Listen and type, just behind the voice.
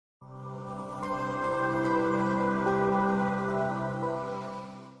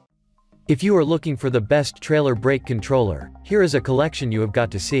If you are looking for the best trailer brake controller, here is a collection you have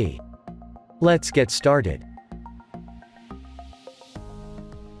got to see. Let's get started.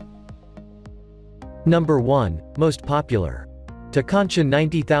 Number 1, most popular. Tekonsha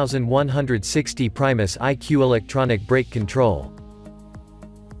 90160 Primus IQ Electronic Brake Control.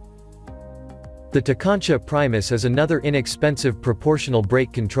 The Tekonsha Primus is another inexpensive proportional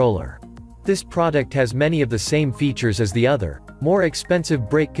brake controller. This product has many of the same features as the other, more expensive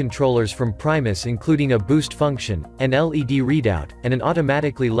brake controllers from Primus, including a boost function, an LED readout, and an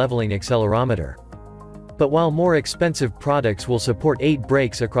automatically leveling accelerometer. But while more expensive products will support 8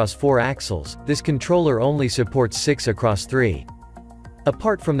 brakes across 4 axles, this controller only supports 6 across 3.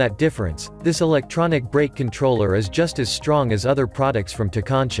 Apart from that difference, this electronic brake controller is just as strong as other products from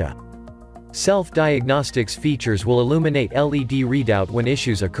Tekonsha. Self-diagnostics features will illuminate LED readout when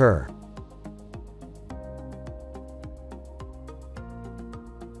issues occur.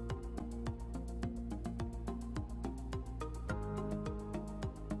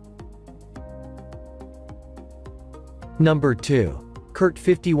 Number 2. KURT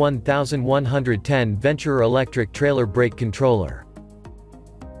 51110 Venturer Electric Trailer Brake Controller.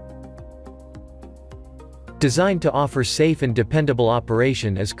 Designed to offer safe and dependable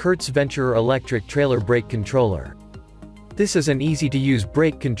operation as KURT's Venturer Electric Trailer Brake Controller. This is an easy-to-use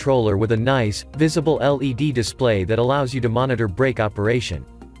brake controller with a nice, visible LED display that allows you to monitor brake operation.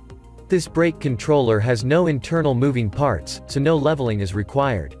 This brake controller has no internal moving parts, so no leveling is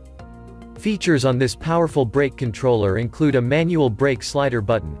required. Features on this powerful brake controller include a manual brake slider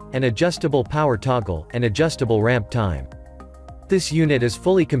button, an adjustable power toggle, and adjustable ramp time. This unit is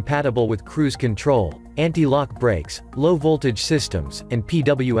fully compatible with cruise control, anti-lock brakes, low-voltage systems, and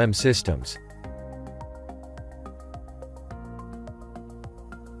PWM systems.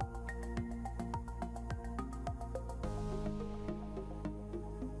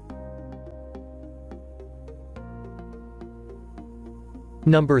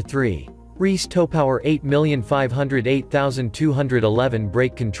 Number 3. Reese Towpower 8508211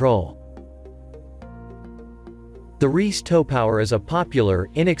 Brake Control. The Reese Towpower is a popular,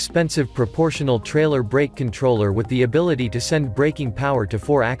 inexpensive proportional trailer brake controller with the ability to send braking power to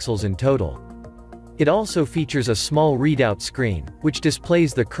 4 axles in total. It also features a small readout screen, which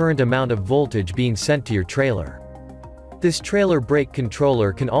displays the current amount of voltage being sent to your trailer. This trailer brake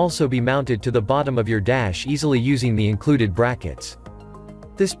controller can also be mounted to the bottom of your dash easily using the included brackets.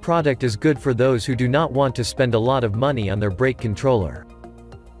 This product is good for those who do not want to spend a lot of money on their brake controller.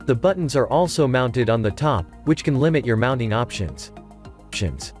 The buttons are also mounted on the top, which can limit your mounting options.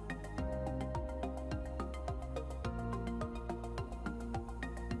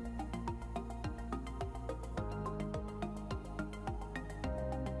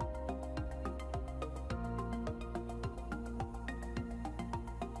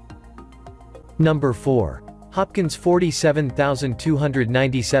 Number 4. Hopkins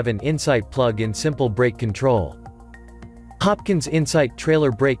 47297 Insight Plug-in Simple Brake Control. Hopkins Insight Trailer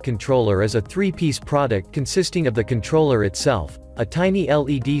Brake Controller is a 3-piece product consisting of the controller itself, a tiny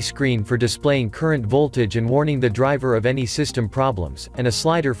LED screen for displaying current voltage and warning the driver of any system problems, and a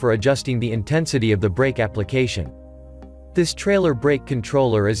slider for adjusting the intensity of the brake application. This trailer brake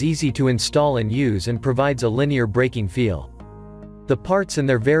controller is easy to install and use and provides a linear braking feel. The parts and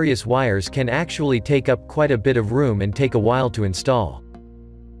their various wires can actually take up quite a bit of room and take a while to install.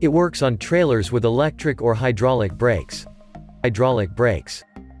 It works on trailers with electric or hydraulic brakes.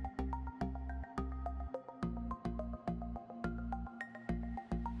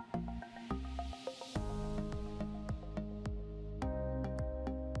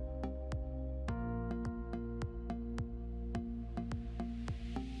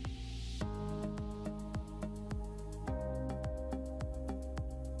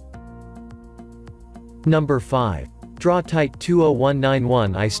 Number 5. Draw-Tite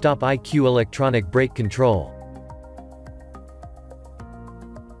 20191 iStop IQ Electronic Brake Control.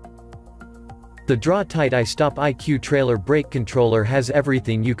 The Draw-Tite iStop IQ Trailer Brake Controller has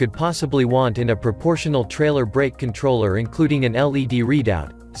everything you could possibly want in a proportional trailer brake controller, including an LED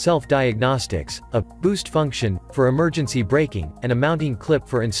readout, self-diagnostics, a boost function for emergency braking, and a mounting clip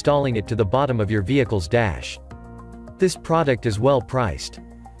for installing it to the bottom of your vehicle's dash. This product is well priced.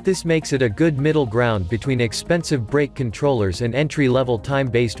 This makes it a good middle ground between expensive brake controllers and entry-level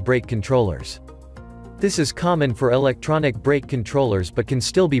time-based brake controllers. This is common for electronic brake controllers but can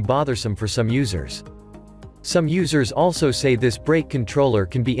still be bothersome for some users. Some users also say this brake controller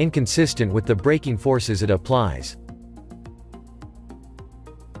can be inconsistent with the braking forces it applies.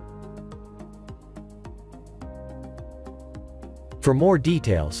 For more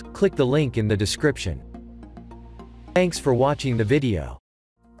details, click the link in the description. Thanks for watching the video.